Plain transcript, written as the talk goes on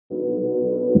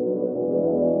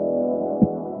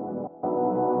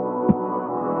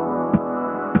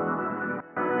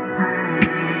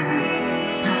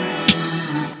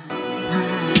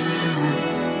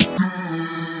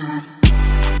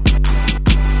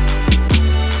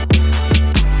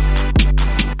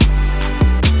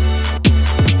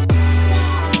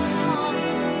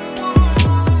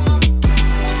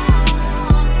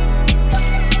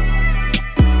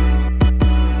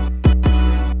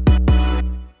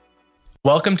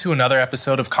Welcome to another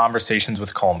episode of Conversations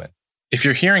with Coleman. If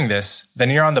you're hearing this, then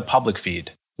you're on the public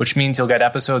feed, which means you'll get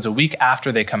episodes a week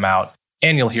after they come out,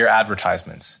 and you'll hear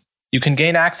advertisements. You can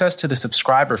gain access to the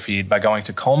subscriber feed by going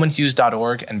to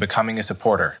colemanhughes.org and becoming a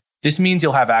supporter. This means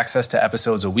you'll have access to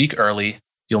episodes a week early,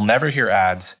 you'll never hear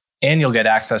ads, and you'll get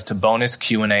access to bonus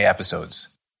Q&A episodes.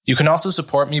 You can also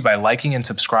support me by liking and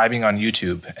subscribing on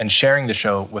YouTube and sharing the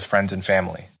show with friends and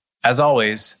family. As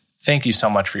always, thank you so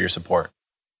much for your support.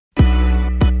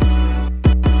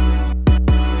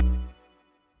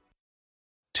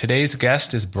 Today's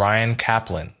guest is Bryan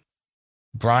Caplan.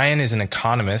 Bryan is an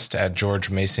economist at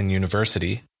George Mason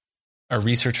University, a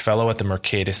research fellow at the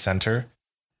Mercatus Center,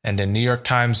 and a New York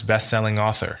Times best-selling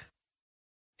author.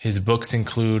 His books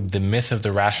include The Myth of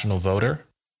the Rational Voter,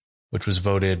 which was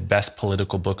voted Best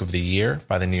Political Book of the Year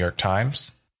by the New York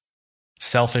Times,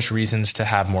 Selfish Reasons to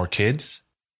Have More Kids,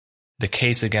 The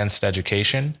Case Against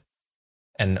Education,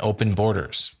 and Open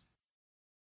Borders.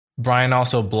 Bryan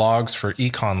also blogs for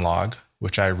EconLog,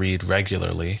 which I read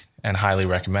regularly and highly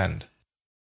recommend.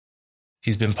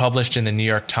 He's been published in the New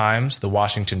York Times, the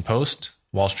Washington Post,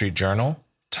 Wall Street Journal,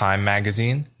 Time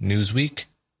Magazine, Newsweek,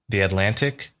 The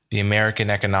Atlantic, The American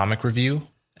Economic Review,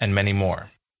 and many more.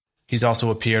 He's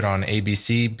also appeared on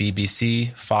ABC,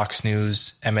 BBC, Fox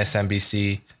News,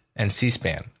 MSNBC, and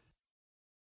C-SPAN.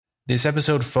 This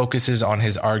episode focuses on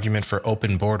his argument for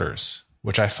open borders,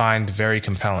 which I find very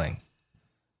compelling.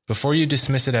 Before you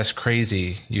dismiss it as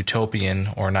crazy, utopian,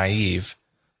 or naive,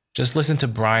 just listen to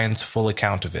Bryan's full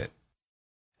account of it.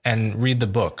 And read the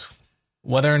book.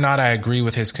 Whether or not I agree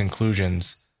with his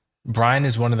conclusions, Bryan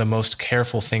is one of the most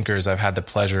careful thinkers I've had the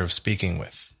pleasure of speaking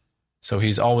with, so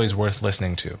he's always worth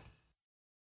listening to.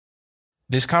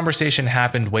 This conversation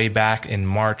happened way back in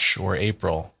March or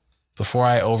April, before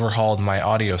I overhauled my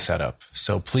audio setup,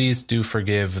 so please do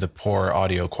forgive the poor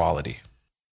audio quality.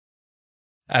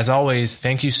 As always,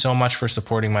 thank you so much for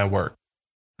supporting my work.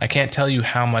 I can't tell you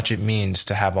how much it means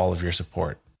to have all of your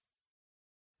support.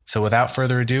 So without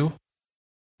further ado,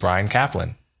 Bryan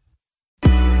Caplan.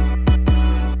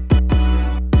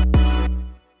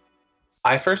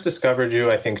 I first discovered you,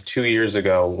 I think, 2 years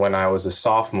ago when I was a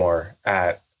sophomore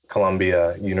at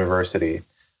Columbia University.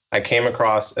 I came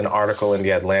across an article in The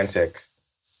Atlantic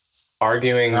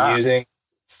arguing using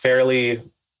fairly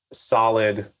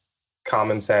solid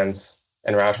common sense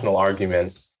and rational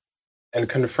argument and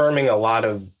confirming a lot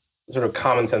of sort of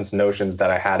common sense notions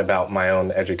that I had about my own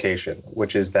education,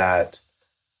 which is that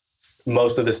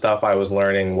most of the stuff I was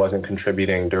learning wasn't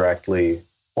contributing directly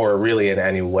or really in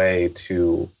any way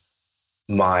to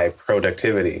my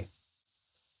productivity.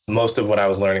 Most of what I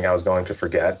was learning, I was going to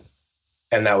forget.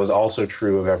 And that was also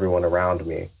true of everyone around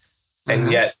me.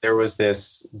 And yet there was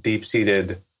this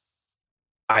deep-seated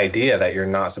idea that you're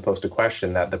not supposed to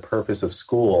question, that the purpose of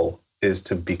school is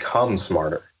to become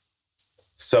smarter.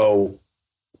 So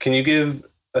can you give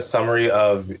a summary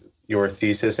of your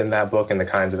thesis in that book and the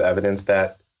kinds of evidence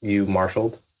that you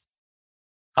marshaled?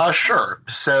 Sure.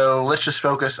 So let's just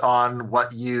focus on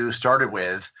what you started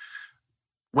with.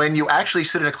 When you actually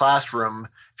sit in a classroom,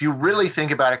 if you really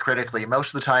think about it critically,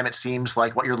 most of the time it seems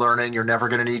like what you're learning, you're never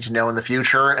going to need to know in the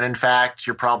future. And in fact,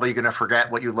 you're probably going to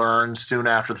forget what you learned soon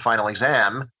after the final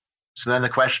exam. So then the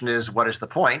question is, what is the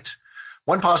point?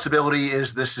 One possibility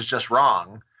is this is just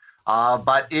wrong.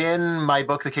 But in my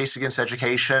book, The Case Against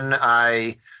Education,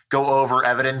 I go over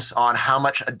evidence on how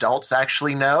much adults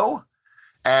actually know.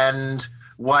 And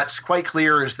what's quite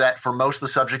clear is that for most of the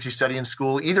subjects you study in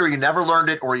school, either you never learned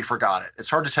it or you forgot it. It's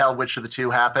hard to tell which of the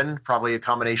two happened, probably a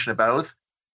combination of both.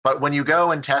 But when you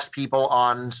go and test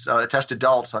test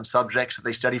adults on subjects that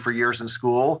they study for years in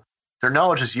school, their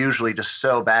knowledge is usually just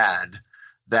so bad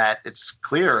that it's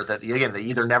clear that, again, they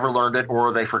either never learned it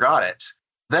or they forgot it.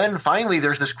 Then finally,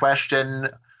 there's this question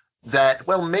that,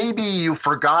 well, maybe you've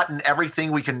forgotten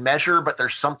everything we can measure, but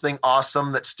there's something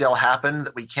awesome that still happened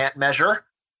that we can't measure.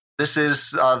 This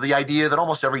is the idea that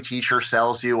almost every teacher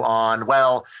sells you on,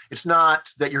 well, it's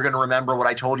not that you're going to remember what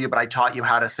I told you, but I taught you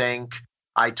how to think.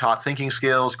 I taught thinking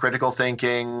skills, critical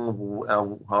thinking,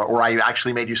 or I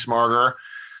actually made you smarter.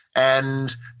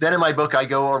 And then in my book, I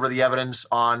go over the evidence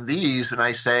on these, and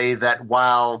I say that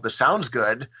while this sounds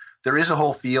good, there is a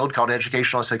whole field called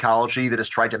educational psychology that has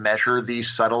tried to measure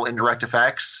these subtle indirect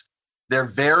effects. They're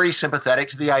very sympathetic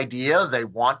to the idea. They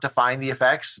want to find the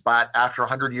effects, but after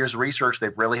 100 years of research,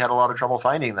 they've really had a lot of trouble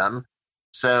finding them.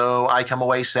 So I come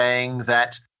away saying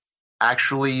that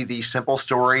actually the simple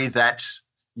story that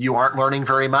you aren't learning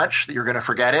very much, that you're going to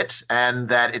forget it, and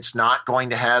that it's not going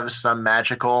to have some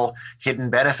magical hidden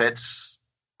benefits,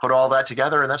 put all that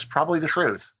together, and that's probably the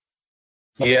truth.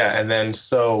 Yeah, and then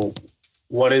so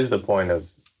what is the point of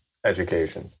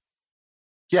education.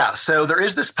 Yeah, so there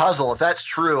is this puzzle. If that's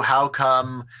true, how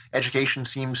come education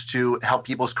seems to help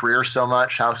people's careers so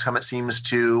much? How come it seems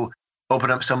to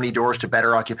open up so many doors to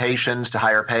better occupations, to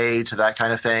higher pay, to that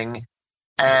kind of thing?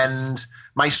 And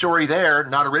my story there,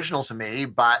 not original to me,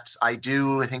 but I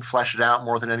think, flesh it out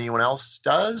more than anyone else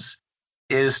does,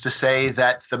 is to say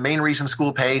that the main reason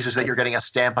school pays is that you're getting a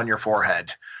stamp on your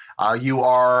forehead. You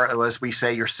are, as we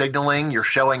say, you're signaling, you're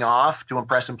showing off to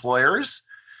impress employers.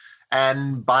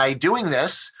 And by doing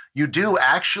this, you do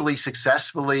actually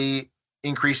successfully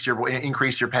increase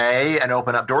your pay and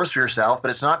open up doors for yourself.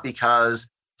 But it's not because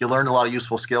you learned a lot of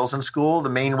useful skills in school. The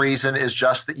main reason is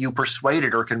just that you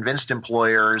persuaded or convinced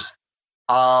employers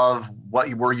of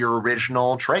what were your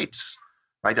original traits,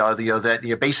 right?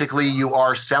 Basically you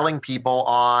are selling people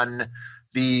on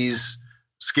these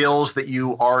skills that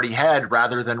you already had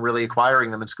rather than really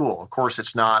acquiring them in school. Of course,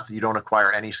 it's not that you don't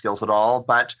acquire any skills at all,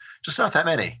 but just not that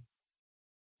many.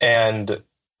 And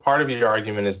part of your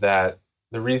argument is that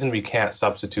the reason we can't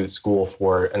substitute school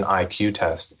for an IQ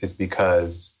test is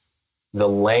because the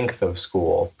length of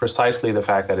school, precisely the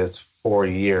fact that it's 4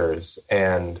 years,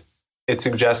 and it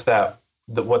suggests that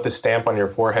what the stamp on your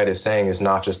forehead is saying is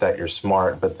not just that you're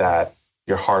smart, but that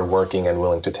you're hardworking and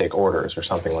willing to take orders or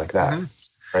something like that,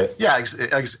 right? Yeah,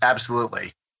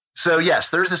 absolutely. So yes,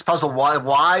 there's this puzzle.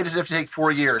 Why does it have to take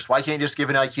 4 years? Why can't you just give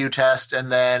an IQ test and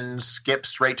then skip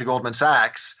straight to Goldman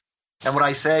Sachs? And what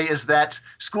I say is that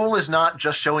school is not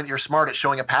just showing that you're smart, it's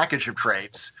showing a package of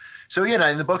traits. So,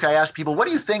 in the book, I ask people, what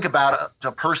do you think about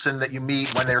a person that you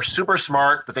meet when they're super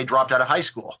smart, but they dropped out of high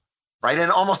school, right?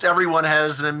 And almost everyone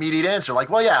has an immediate answer, like,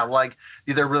 well, yeah, like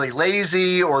they're really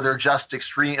lazy or they're just an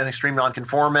extreme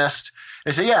nonconformist.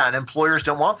 And I say, yeah, and employers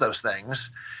don't want those things.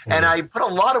 Mm-hmm. And I put a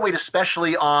lot of weight,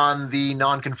 especially on the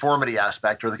nonconformity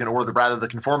aspect, or the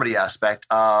conformity aspect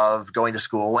of going to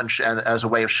school, and as a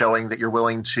way of showing that you're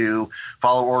willing to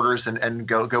follow orders and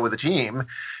go with the team.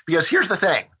 Because here's the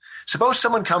thing. Suppose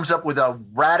someone comes up with a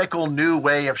radical new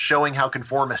way of showing how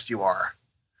conformist you are.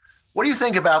 What do you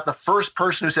think about the first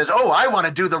person who says, oh, I want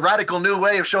to do the radical new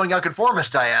way of showing how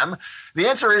conformist I am? The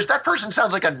answer is that person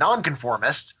sounds like a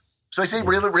nonconformist. So I say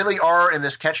really are in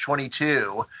this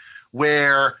catch-22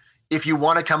 where if you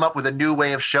want to come up with a new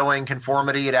way of showing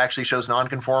conformity, it actually shows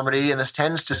nonconformity. And this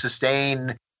tends to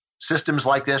sustain systems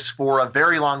like this for a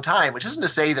very long time, which isn't to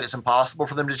say that it's impossible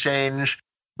for them to change.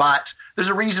 But there's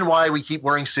a reason why we keep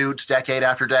wearing suits decade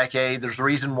after decade. There's a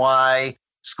reason why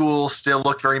schools still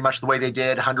look very much the way they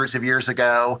did hundreds of years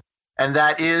ago. And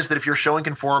that is that if you're showing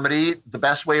conformity, the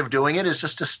best way of doing it is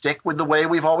just to stick with the way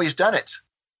we've always done it.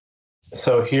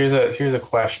 So here's a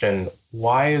question.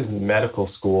 Why is medical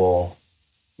school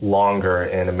longer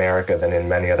in America than in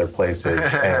many other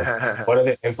places? And what are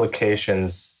the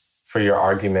implications for your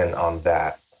argument on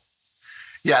that?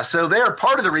 Yeah, so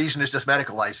part of the reason is just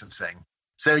medical licensing.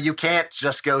 So you can't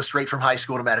just go straight from high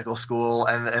school to medical school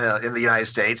and in the United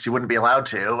States. You wouldn't be allowed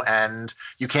to. And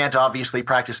you can't obviously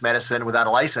practice medicine without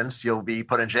a license. You'll be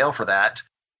put in jail for that.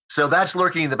 So that's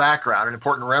lurking in the background, and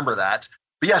important to remember that.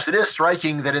 But yes, it is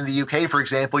striking that in the UK, for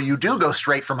example, you do go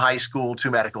straight from high school to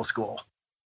medical school,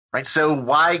 right? So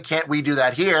why can't we do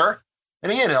that here?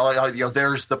 And again,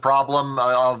 there's the problem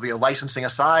of licensing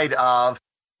aside of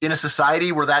in a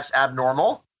society where that's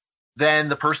abnormal, then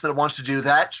the person that wants to do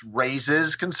that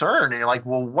raises concern. And you're like,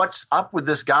 well, what's up with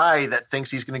this guy that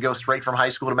thinks he's going to go straight from high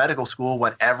school to medical school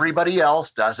when everybody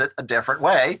else does it a different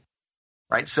way?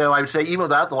 Right. So I would say even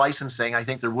without the licensing, I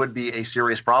think there would be a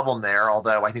serious problem there,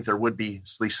 although I think there would be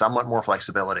at least somewhat more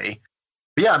flexibility.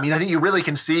 But yeah, I mean, I think you really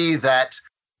can see that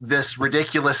this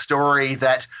ridiculous story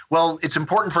that, well, it's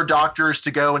important for doctors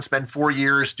to go and spend 4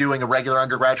 years doing a regular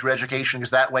undergraduate education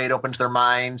because that way it opens their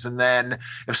minds. And then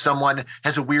if someone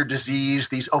has a weird disease,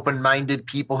 these open-minded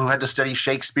people who had to study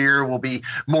Shakespeare will be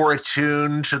more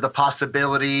attuned to the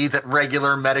possibility that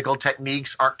regular medical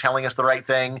techniques aren't telling us the right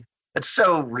thing. It's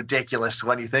so ridiculous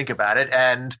when you think about it.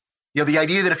 And, the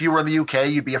idea that if you were in the UK,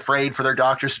 you'd be afraid for their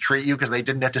doctors to treat you because they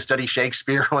didn't have to study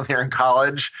Shakespeare when they were in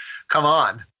college. Come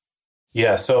on.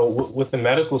 Yeah. So with the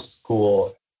medical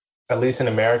school, at least in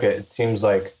America, it seems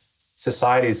like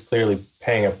society is clearly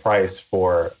paying a price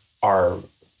for our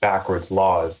backwards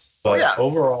laws. But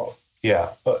overall,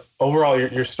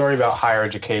 your story about higher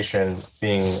education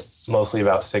being mostly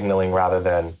about signaling rather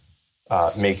than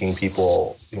making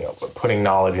people, putting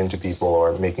knowledge into people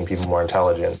or making people more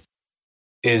intelligent.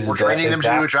 We're training them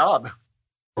to do a job.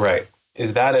 Right.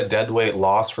 Is that a deadweight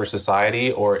loss for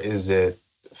society, or is it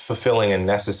fulfilling a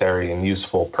necessary and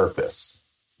useful purpose?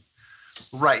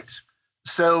 Right.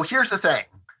 So here's the thing.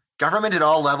 Government at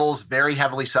all levels very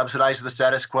heavily subsidizes the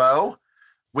status quo.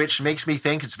 which makes me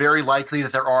think it's very likely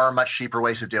that there are much cheaper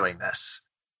ways of doing this.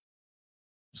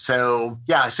 So,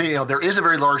 yeah, so, there is a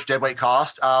very large deadweight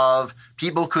cost of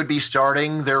people could be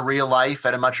starting their real life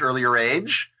at a much earlier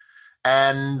age.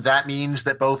 And that means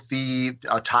that both the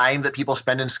time that people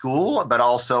spend in school, but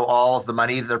also all of the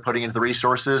money that they're putting into the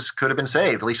resources could have been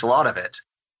saved, at least a lot of it.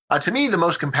 To me, the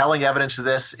most compelling evidence of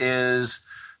this is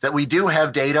that we do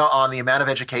have data on the amount of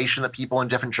education that people in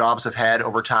different jobs have had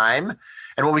over time.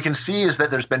 And what we can see is that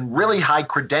there's been really high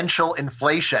credential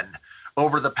inflation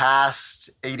over the past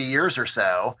 80 years or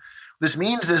so. This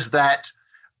means is that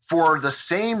for the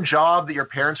same job that your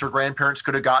parents or grandparents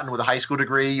could have gotten with a high school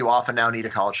degree, you often now need a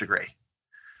college degree.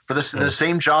 For the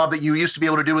same job that you used to be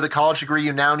able to do with a college degree,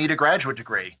 you now need a graduate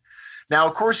degree. Now,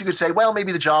 of course, you could say, well,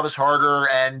 maybe the job is harder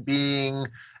and being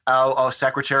a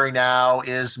secretary now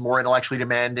is more intellectually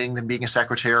demanding than being a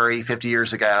secretary 50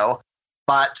 years ago.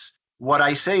 But what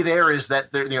I say there is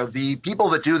that the people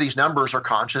that do these numbers are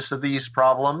conscious of these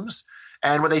problems.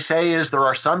 And what they say is there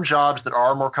are some jobs that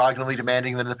are more cognitively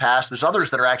demanding than in the past. There's others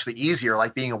that are actually easier,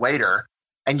 like being a waiter.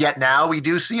 And yet now we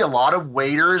do see a lot of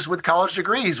waiters with college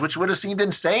degrees, which would have seemed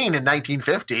insane in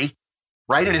 1950,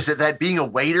 right? And is it that being a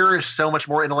waiter is so much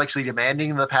more intellectually demanding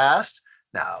than the past?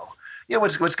 No.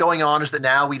 What's going on is that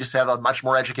now we just have a much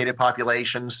more educated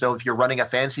population. So if you're running a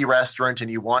fancy restaurant and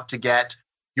you want to get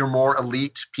your more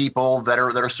elite people that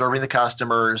are serving the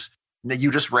customers,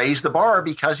 you just raise the bar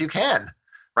because you can.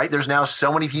 Right? There's now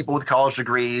so many people with college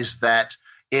degrees that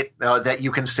that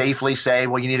you can safely say,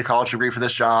 well, you need a college degree for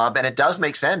this job. And it does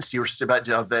make sense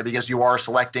because you are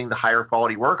selecting the higher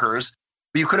quality workers.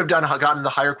 But you could have gotten the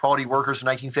higher quality workers in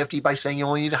 1950 by saying you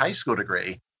only need a high school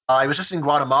degree. I was just in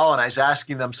Guatemala and I was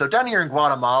asking them, so down here in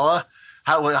Guatemala,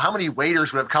 how many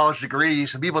waiters would have college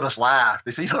degrees? And people just laughed.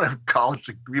 They said, you don't have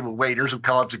waiters with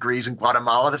college degrees in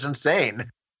Guatemala. That's insane.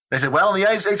 They said, well, in the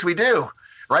United States, we do.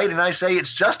 Right. And I say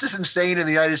it's just as insane in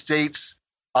the United States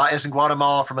as in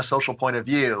Guatemala from a social point of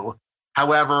view.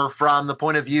 However, from the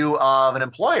point of view of an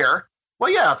employer,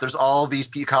 well, yeah, if there's all these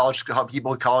people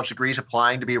with college degrees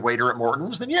applying to be a waiter at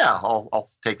Morton's, then yeah, I'll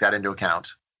take that into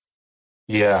account.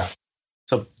 Yeah.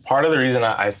 So part of the reason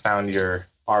I found your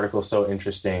article so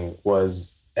interesting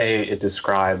was it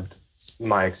described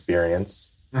my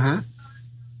experience. Mm-hmm.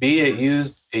 B, it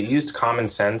used common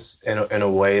sense in a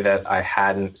way that I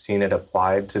hadn't seen it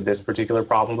applied to this particular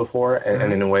problem before,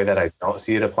 and in a way that I don't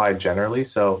see it applied generally.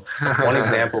 So one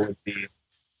example would be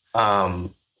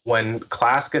when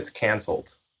class gets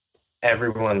canceled,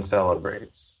 everyone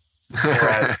celebrates.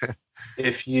 Whereas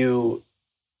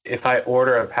if I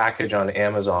order a package on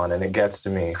Amazon and it gets to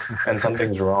me and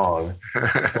something's wrong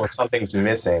or something's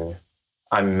missing,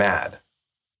 I'm mad.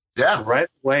 Yeah. Right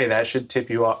away, that should tip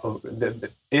you off.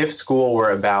 If school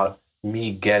were about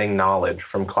me getting knowledge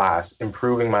from class,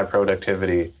 improving my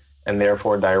productivity, and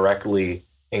therefore directly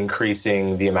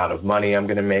increasing the amount of money I'm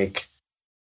going to make,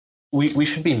 we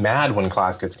should be mad when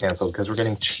class gets canceled because we're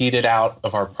getting cheated out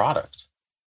of our product.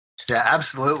 Yeah,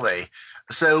 absolutely.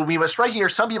 So what's striking here,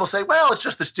 some people say, well, it's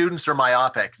just the students are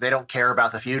myopic. They don't care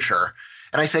about the future.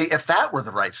 And I say, if that were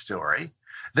the right story,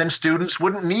 then students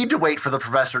wouldn't need to wait for the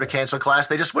professor to cancel class.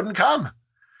 They just wouldn't come.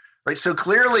 Right. So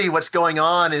clearly what's going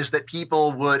on is that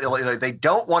people they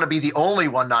don't want to be the only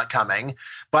one not coming,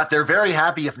 but they're very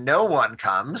happy if no one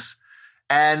comes.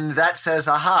 And that says,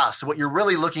 aha, so what you're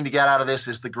really looking to get out of this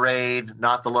is the grade,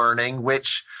 not the learning,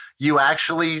 which you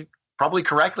actually probably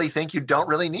correctly think you don't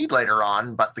really need later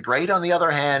on. But the grade, on the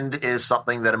other hand, is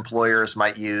something that employers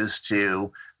might use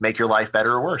to make your life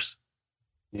better or worse.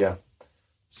 Yeah.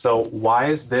 So why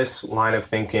is this line of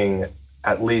thinking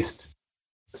at least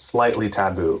slightly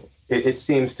taboo? It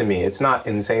seems to me, it's not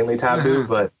insanely taboo,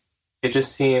 but it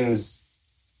just seems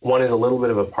one is a little bit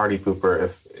of a party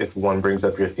pooper if one brings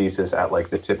up your thesis at like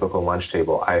the typical lunch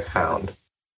table I've found.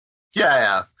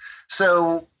 Yeah.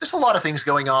 So there's a lot of things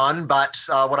going on, but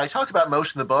what I talk about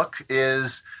most in the book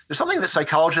is there's something that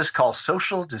psychologists call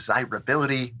social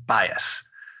desirability bias.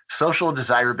 Social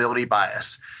desirability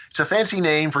bias. It's a fancy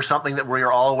name for something that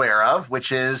we're all aware of,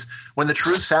 which is when the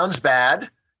truth sounds bad,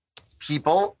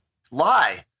 people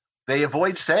lie. They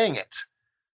avoid saying it,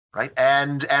 right?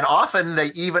 And often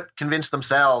they even convince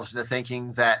themselves into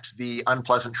thinking that the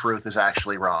unpleasant truth is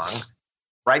actually wrong,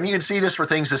 right? And you can see this for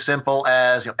things as simple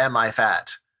as, am I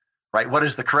fat, right? What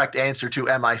is the correct answer to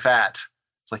am I fat?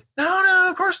 It's like, no,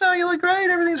 of course not. You look great.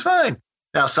 Everything's fine.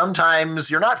 Now,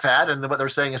 sometimes you're not fat and what they're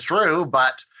saying is true,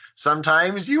 but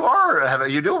sometimes you do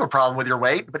have a problem with your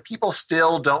weight, but people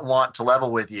still don't want to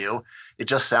level with you. It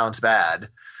just sounds bad.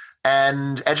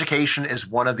 And education is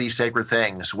one of these sacred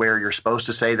things where you're supposed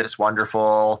to say that it's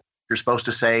wonderful. You're supposed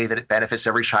to say that it benefits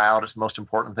every child. It's the most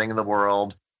important thing in the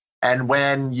world. And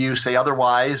when you say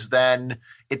otherwise, then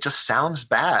it just sounds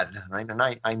bad, right? And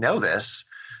I know this.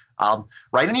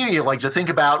 Right. And you like to think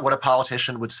about what a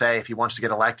politician would say if he wants to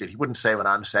get elected. He wouldn't say what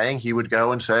I'm saying. He would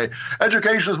go and say,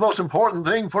 education is the most important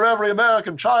thing for every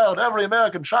American child. Every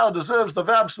American child deserves the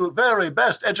absolute very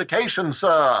best education,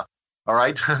 sir. All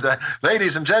right.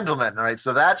 Ladies and gentlemen. All right.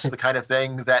 So that's the kind of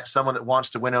thing that someone that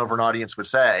wants to win over an audience would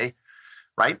say.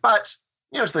 Right. But,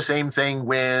 it's the same thing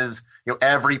with,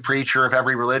 every preacher of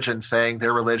every religion saying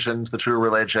their religion's the true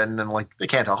religion. And like, they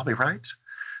can't all be right.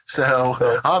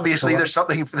 So obviously there's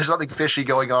something fishy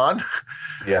going on.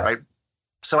 Yeah. Right.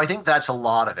 So I think that's a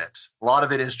lot of it. A lot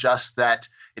of it is just that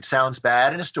it sounds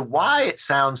bad. And as to why it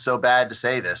sounds so bad to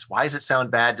say this, why does it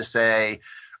sound bad to say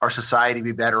our society would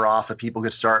be better off if people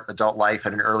could start adult life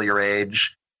at an earlier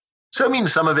age? So,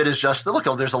 some of it is just that, look,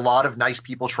 there's a lot of nice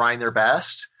people trying their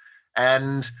best.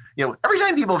 And, every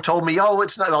time people have told me,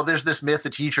 it's not, there's this myth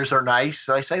that teachers are nice.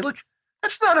 So I say, look,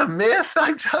 that's not a myth.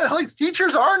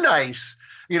 Teachers are nice.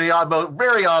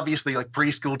 Very obviously like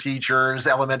preschool teachers,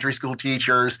 elementary school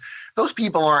teachers, those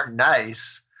people aren't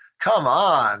nice. Come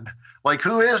on. Like,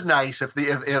 who is nice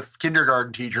if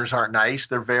kindergarten teachers aren't nice?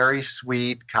 They're very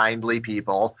sweet, kindly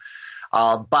people,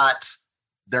 but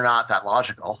they're not that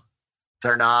logical.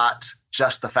 They're not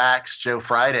just the facts, Joe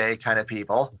Friday kind of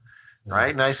people, right?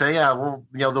 And I say,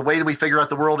 the way that we figure out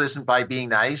the world isn't by being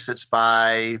nice. It's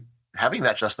by having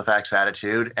that just the facts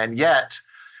attitude. And yet,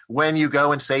 when you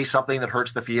go and say something that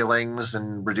hurts the feelings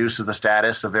and reduces the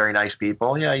status of very nice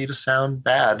people, you just sound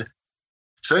bad.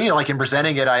 So, like in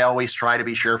presenting it, I always try to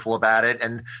be cheerful about it,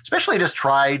 and especially just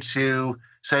try to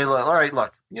say, all right,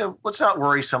 look, let's not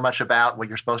worry so much about what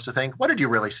you're supposed to think. What did you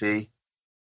really see?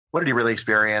 What did you really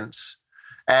experience?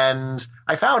 And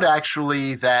I found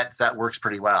actually that works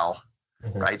pretty well,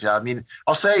 right?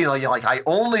 I'll say, like I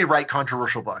only write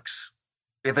controversial books.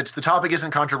 If the topic isn't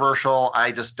controversial,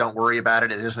 I just don't worry about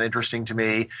it. It isn't interesting to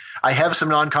me. I have some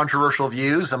non-controversial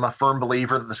views. I'm a firm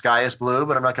believer that the sky is blue,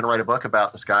 but I'm not going to write a book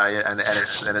about the sky and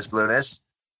its blueness,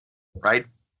 right?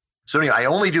 So anyway, I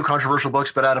only do controversial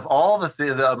books, but out of all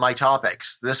my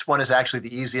topics, this one is actually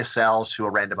the easiest sell to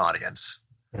a random audience.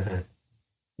 Mm-hmm.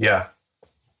 Yeah.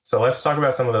 So let's talk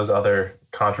about some of those other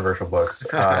controversial books.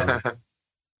 I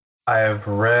have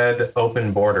read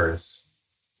Open Borders,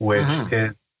 which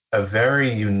is a very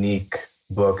unique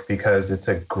book because it's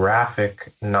a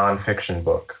graphic nonfiction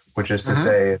book, which is to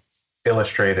say it's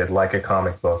illustrated like a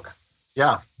comic book.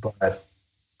 Yeah. But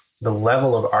the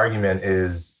level of argument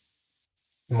is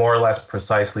more or less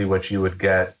precisely what you would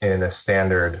get in a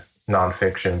standard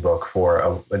nonfiction book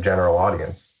for a general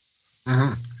audience.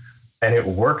 Mm-hmm. And it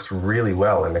works really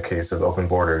well in the case of Open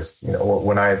Borders.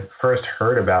 When I first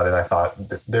heard about it, I thought,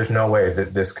 there's no way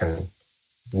that this can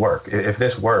work. If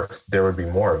this works, there would be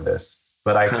more of this.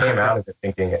 But I came out of it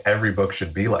thinking every book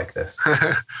should be like this. So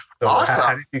awesome.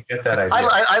 How did you get that idea?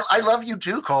 I love you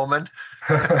too, Coleman.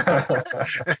 So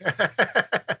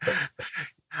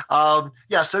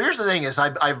here's the thing: is I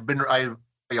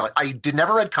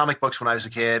never read comic books when I was a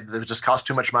kid. It just cost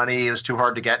too much money. It was too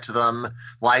hard to get to them.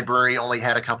 Library only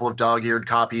had a couple of dog-eared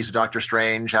copies of Doctor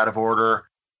Strange out of order.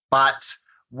 But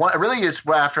it's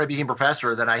after I became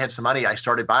professor that I had some money. I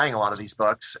started buying a lot of these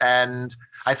books, and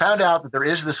I found out that there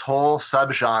is this whole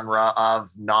subgenre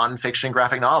of nonfiction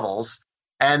graphic novels,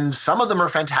 and some of them are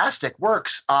fantastic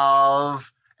works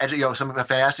of, some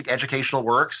fantastic educational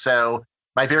works. So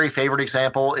my very favorite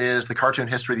example is The Cartoon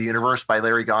History of the Universe by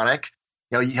Larry Gonick.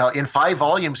 In 5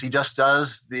 volumes, he just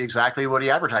does exactly what he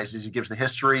advertises. He gives the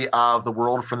history of the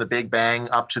world from the Big Bang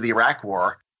up to the Iraq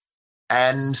War.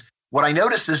 And what I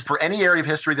noticed is for any area of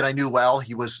history that I knew well,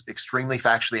 he was extremely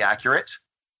factually accurate,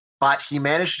 but he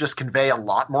managed to just convey a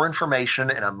lot more information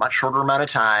in a much shorter amount of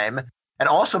time, and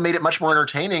also made it much more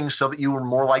entertaining so that you were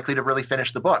more likely to really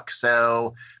finish the book.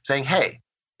 So saying, hey,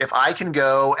 if I can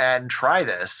go and try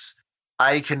this,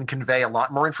 I can convey a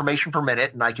lot more information per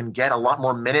minute, and I can get a lot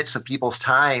more minutes of people's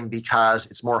time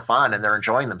because it's more fun and they're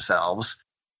enjoying themselves.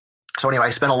 So anyway, I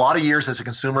spent a lot of years as a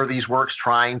consumer of these works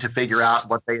trying to figure out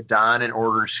what they had done in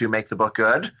order to make the book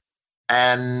good.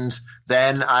 And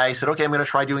then I said, okay, I'm going to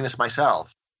try doing this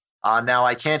myself. Now,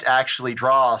 I can't actually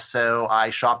draw, so I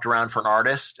shopped around for an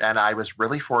artist, and I was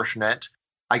really fortunate.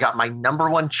 I got my number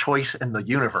one choice in the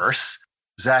universe,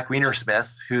 Zach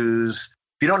Wienersmith, who's,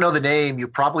 if you don't know the name, you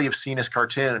probably have seen his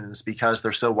cartoons because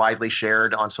they're so widely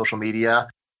shared on social media.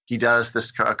 He does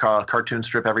this cartoon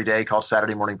strip every day called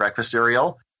Saturday Morning Breakfast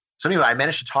Cereal. So anyway, I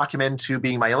managed to talk him into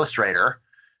being my illustrator,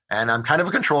 and I'm kind of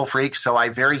a control freak, so I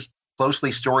very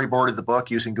closely storyboarded the book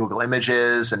using Google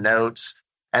Images and notes.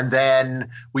 And then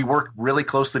we work really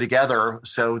closely together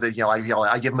so that,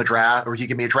 I give him a draft, or he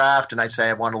give me a draft, and I'd say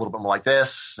I want a little bit more like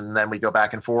this. And then we go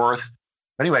back and forth.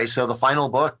 Anyway, so the final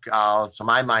book, to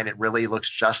my mind, it really looks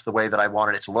just the way that I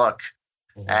wanted it to look.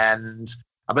 Mm-hmm.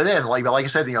 But then, like I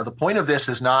said, the point of this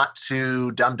is not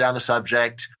to dumb down the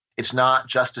subject. It's not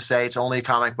just to say it's only a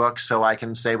comic book, so I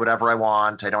can say whatever I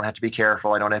want. I don't have to be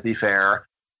careful. I don't have to be fair.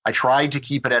 I tried to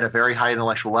keep it at a very high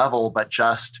intellectual level, but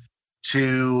just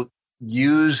to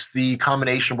use the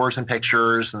combination of words and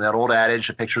pictures, and that old adage,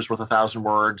 a picture's worth 1,000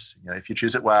 words, if you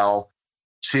choose it well,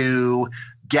 to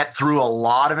get through a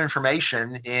lot of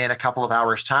information in a couple of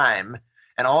hours' time,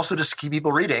 and also just keep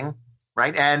people reading,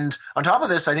 right? And on top of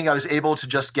this, I think I was able to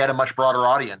just get a much broader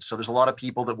audience. So there's a lot of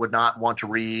people that would not want to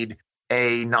read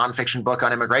a nonfiction book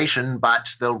on immigration, but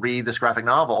they'll read this graphic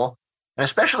novel. And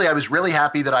especially, I was really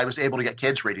happy that I was able to get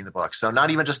kids reading the book. So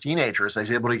not even just teenagers. I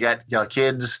was able to get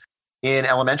kids in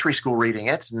elementary school reading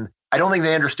it. And I don't think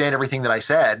they understand everything that I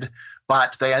said,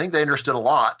 but I think they understood a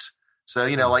lot. So,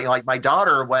 like my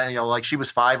daughter, when, she was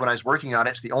 5 when I was working on it,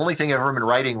 it's the only thing I've ever been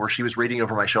writing where she was reading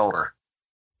over my shoulder.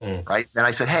 Right. And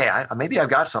I said, hey, maybe I've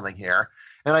got something here.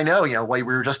 And I know, we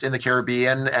were just in the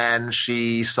Caribbean and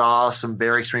she saw some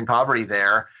very extreme poverty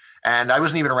there. And I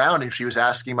wasn't even around. And she was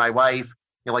asking my wife,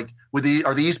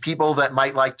 are these people that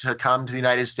might like to come to the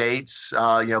United States,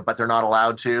 but they're not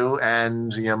allowed to?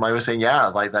 And, my wife was saying,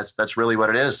 yeah, that's really what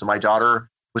it is. So my daughter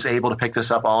was able to pick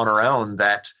this up all on her own,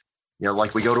 that, we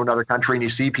go to another country and you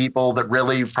see people that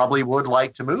really probably would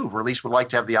like to move, or at least would like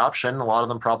to have the option. A lot of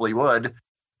them probably would,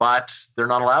 but they're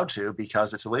not allowed to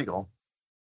because it's illegal.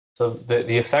 So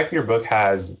the effect your book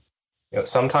has,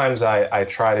 sometimes I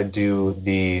try to do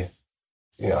the,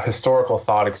 historical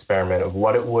thought experiment of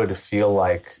what it would feel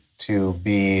like to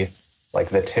be like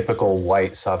the typical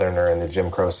white Southerner in the Jim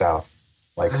Crow South,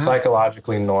 like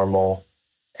psychologically normal,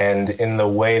 and in the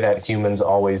way that humans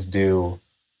always do,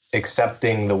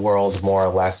 accepting the world more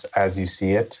or less as you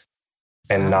see it,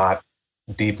 and not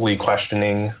deeply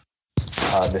questioning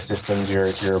the systems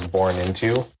you're born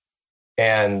into.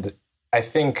 And I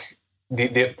think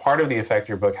the part of the effect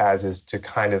your book has is to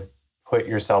kind of put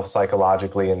yourself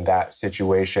psychologically in that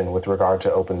situation with regard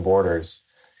to open borders,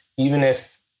 even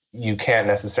if you can't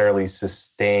necessarily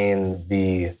sustain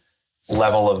the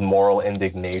level of moral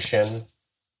indignation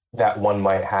that one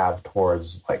might have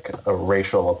towards like a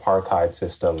racial apartheid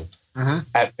system.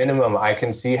 At minimum, I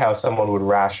can see how someone would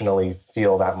rationally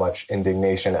feel that much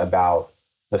indignation about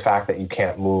the fact that you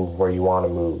can't move where you want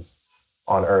to move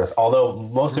on Earth. Although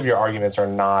most of your arguments are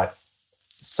not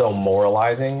so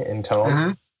moralizing in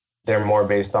tone. They're more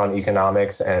based on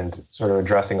economics and sort of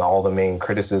addressing all the main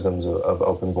criticisms of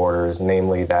open borders,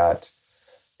 namely that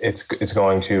it's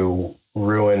going to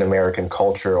ruin American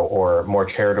culture, or more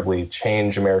charitably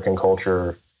change American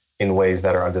culture in ways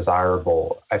that are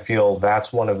undesirable. I feel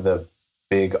that's one of the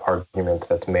big arguments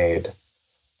that's made.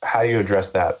 How do you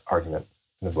address that argument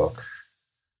in the book?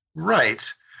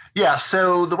 Right. Yeah.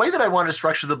 So the way that I want to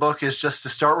structure the book is just to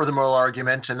start with a moral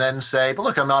argument and then say, but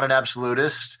look, I'm not an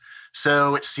absolutist.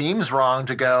 So it seems wrong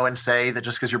to go and say that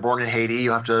just because you're born in Haiti,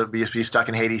 you have to be stuck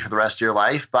in Haiti for the rest of your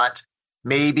life. But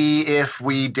maybe if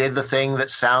we did the thing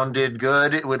that sounded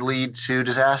good, it would lead to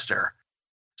disaster.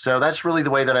 So that's really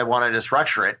the way that I wanted to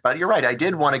structure it. But you're right. I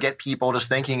did want to get people just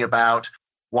thinking about,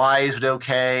 why is it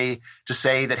okay to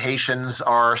say that Haitians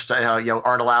aren't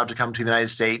allowed to come to the United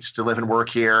States to live and work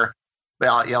here?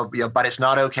 Well, but it's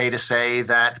not okay to say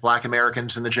that Black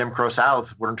Americans in the Jim Crow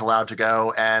South weren't allowed to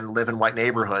go and live in white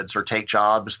neighborhoods or take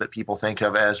jobs that people think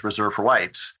of as reserved for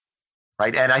whites,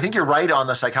 right? And I think you're right on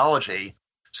the psychology.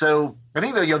 So I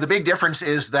think the big difference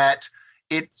is that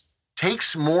it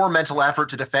takes more mental effort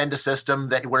to defend a system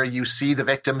where you see the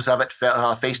victims of it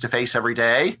face to face every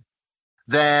day,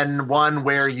 than one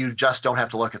where you just don't have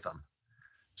to look at them.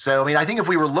 So, I think if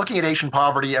we were looking at Haitian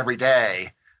poverty every day,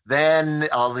 then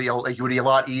it would be a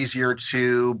lot easier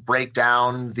to break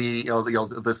down the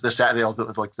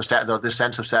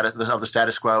sense of the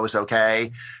status quo is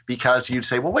okay, because you'd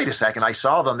say, well, wait a second, I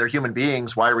saw them, they're human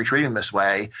beings, why are we treating them this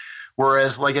way?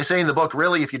 Whereas, like I say in the book,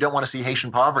 really, if you don't want to see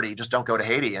Haitian poverty, just don't go to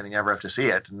Haiti, and you never have to see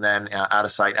it, and then out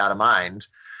of sight, out of mind.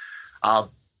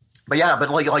 But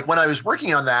like when I was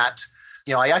working on that,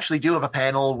 I actually do have a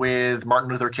panel with Martin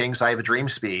Luther King's "I Have a Dream"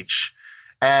 speech,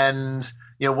 and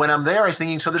when I'm there, I was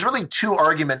thinking, so there's really two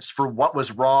arguments for what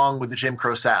was wrong with the Jim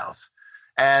Crow South.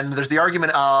 And there's the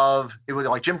argument of it was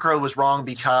like Jim Crow was wrong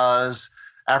because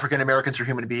African Americans are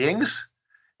human beings.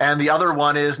 And the other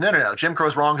one is, no, Jim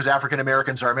Crow's wrong because African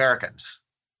Americans are Americans.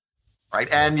 Right.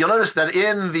 And you'll notice that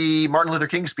in the Martin Luther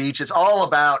King speech, it's all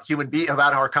about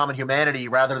about our common humanity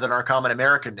rather than our common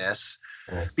Americanness.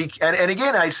 And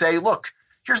again, I say, look,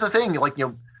 here's the thing, like,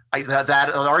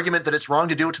 that argument that it's wrong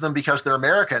to do it to them because they're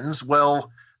Americans,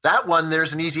 well, that one,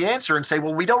 there's an easy answer and say,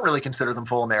 well, we don't really consider them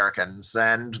full Americans.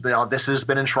 And this has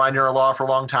been enshrined in our law for a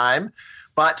long time.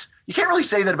 But you can't really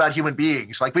say that about human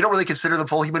beings. Like, we don't really consider them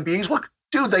full human beings. Look,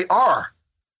 dude, they are.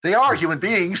 They are human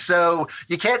beings. So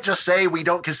you can't just say we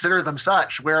don't consider them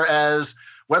such. Whereas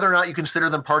whether or not you consider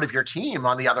them part of your team,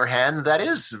 on the other hand, that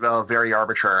is very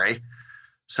arbitrary.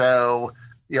 So,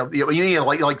 I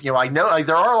know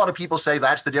there are a lot of people say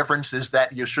that's the difference, is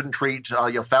that you shouldn't treat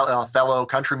your fellow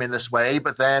countrymen this way.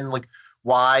 But then, like,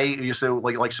 why?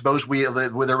 Suppose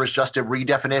there was just a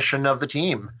redefinition of the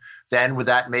team, then would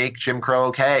that make Jim Crow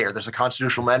okay? Or there's a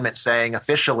constitutional amendment saying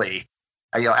officially,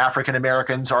 African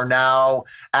Americans are now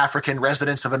African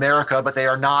residents of America, but they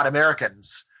are not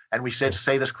Americans. And we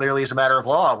say this clearly as a matter of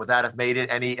law. Would that have made it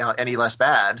any less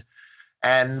bad?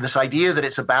 And this idea that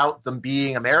it's about them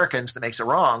being Americans that makes it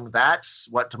wrong, that's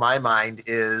what, to my mind,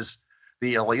 is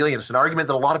the illegal. It's an argument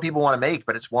that a lot of people want to make,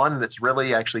 but it's one that's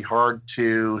really actually hard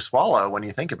to swallow when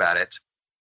you think about it.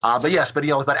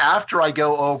 But after I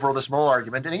go over this moral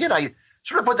argument, and again, I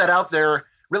sort of put that out there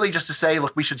really just to say,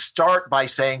 look, we should start by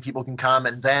saying people can come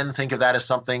and then think of that as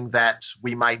something that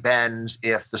we might bend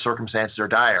if the circumstances are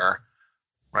dire,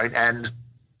 right? And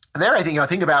there I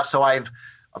think about, so I've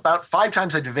about 5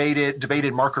 times I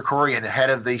debated Mark Krikorian, head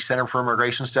of the Center for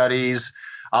Immigration Studies,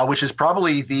 which is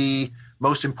probably the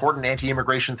most important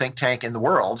anti-immigration think tank in the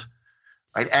world,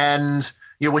 right? And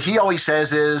what he always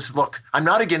says is, look, I'm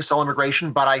not against all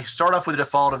immigration, but I start off with a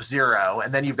default of 0,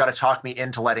 and then you've got to talk me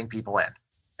into letting people in.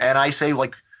 And I say,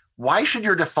 like, why should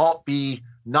your default be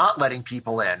not letting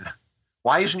people in?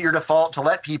 Why isn't your default to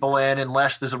let people in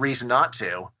unless there's a reason not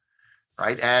to?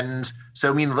 Right. And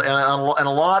so, and a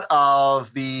lot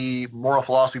of the moral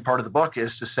philosophy part of the book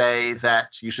is to say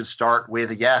that you should start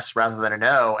with a yes rather than a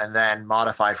no, and then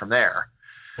modify from there.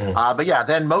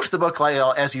 Then most of the book,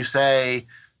 as you say,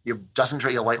 doesn't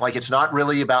like it's not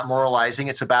really about moralizing.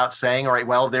 It's about saying, all right,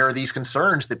 well, there are these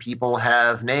concerns that people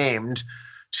have named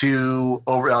to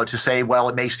say, well,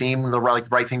 it may seem the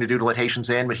right thing to do to let Haitians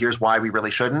in, but here's why we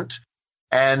really shouldn't.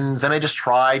 And then I just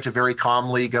try to very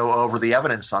calmly go over the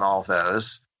evidence on all of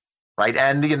those, right?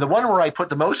 And again, the one where I put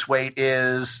the most weight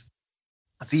is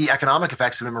the economic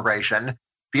effects of immigration,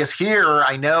 because here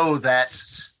I know that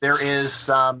there is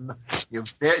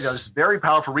there's very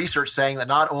powerful research saying that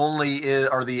not only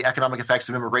are the economic effects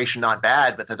of immigration not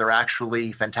bad, but that they're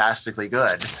actually fantastically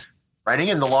good, right? And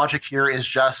again, the logic here is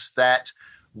just that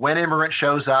when an immigrant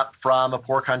shows up from a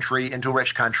poor country into a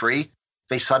rich country,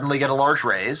 they suddenly get a large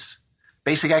raise.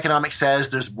 Basic economics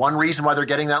says there's one reason why they're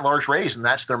getting that large raise, and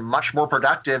that's they're much more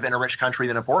productive in a rich country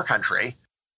than a poor country.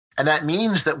 And that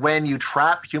means that when you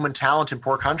trap human talent in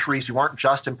poor countries, you aren't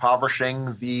just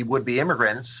impoverishing the would-be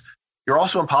immigrants, you're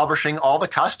also impoverishing all the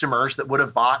customers that would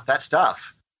have bought that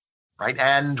stuff, right?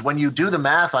 And when you do the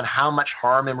math on how much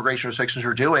harm immigration restrictions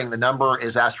are doing, the number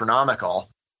is astronomical,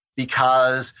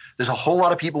 because there's a whole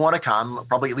lot of people want to come.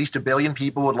 Probably at least 1 billion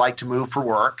people would like to move for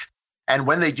work. And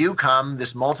when they do come,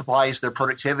 this multiplies their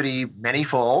productivity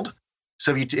manyfold.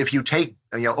 So if you take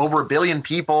over 1 billion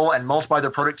people and multiply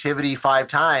their productivity 5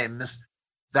 times,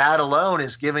 that alone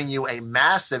is giving you a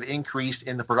massive increase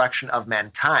in the production of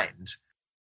mankind.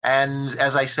 And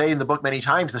as I say in the book many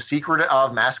times, the secret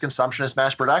of mass consumption is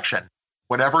mass production.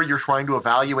 Whenever you're trying to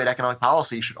evaluate economic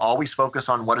policy, you should always focus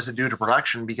on what does it do to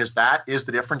production, because that is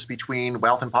the difference between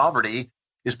wealth and poverty,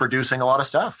 is producing a lot of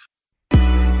stuff.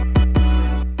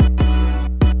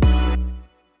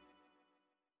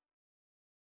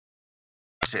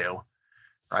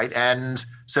 Right. And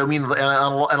so, and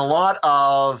a lot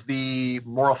of the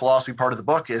moral philosophy part of the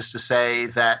book is to say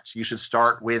that you should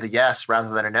start with a yes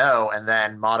rather than a no, and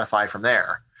then modify from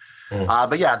there.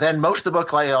 Then most of the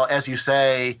book, as you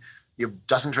say,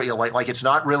 doesn't like it's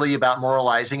not really about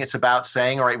moralizing. It's about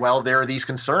saying, all right, well, there are these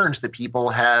concerns that people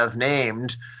have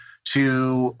named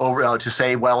to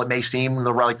say, well, it may seem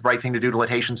the right thing to do to let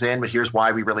Haitians in, but here's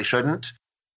why we really shouldn't.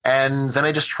 And then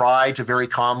I just try to very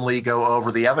calmly go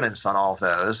over the evidence on all of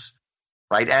those,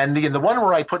 right? And again, the one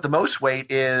where I put the most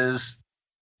weight is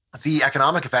the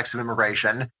economic effects of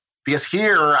immigration, because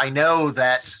here I know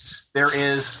that there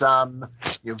is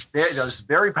there's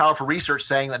very powerful research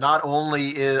saying that not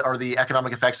only are the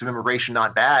economic effects of immigration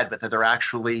not bad, but that they're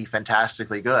actually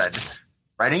fantastically good,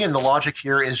 right? And again, the logic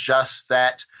here is just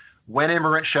that when an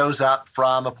immigrant shows up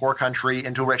from a poor country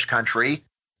into a rich country,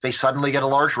 they suddenly get a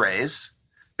large raise.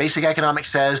 Basic economics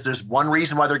says there's one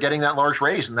reason why they're getting that large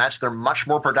raise, and that's they're much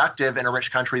more productive in a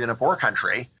rich country than a poor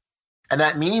country. And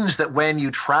that means that when you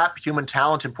trap human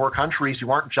talent in poor countries, you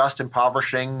aren't just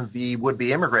impoverishing the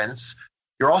would-be immigrants,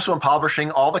 you're also impoverishing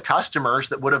all the customers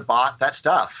that would have bought that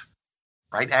stuff,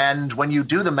 right? And when you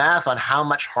do the math on how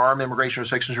much harm immigration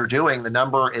restrictions are doing, the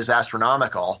number is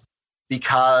astronomical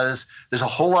because there's a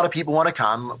whole lot of people want to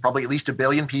come. Probably at least 1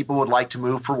 billion people would like to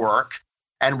move for work.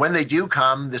 And when they do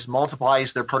come, this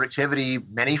multiplies their productivity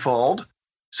manyfold.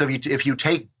 So if you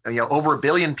take over 1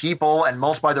 billion people and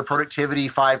multiply their productivity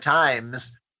 5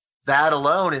 times, that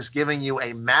alone is giving you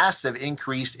a massive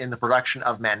increase in the production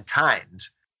of mankind.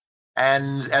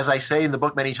 And as I say in the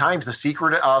book many times, the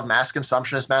secret of mass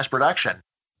consumption is mass production.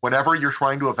 Whenever you're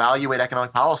trying to evaluate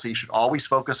economic policy, you should always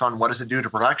focus on what does it do to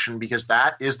production, because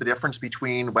that is the difference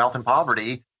between wealth and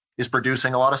poverty, is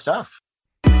producing a lot of stuff.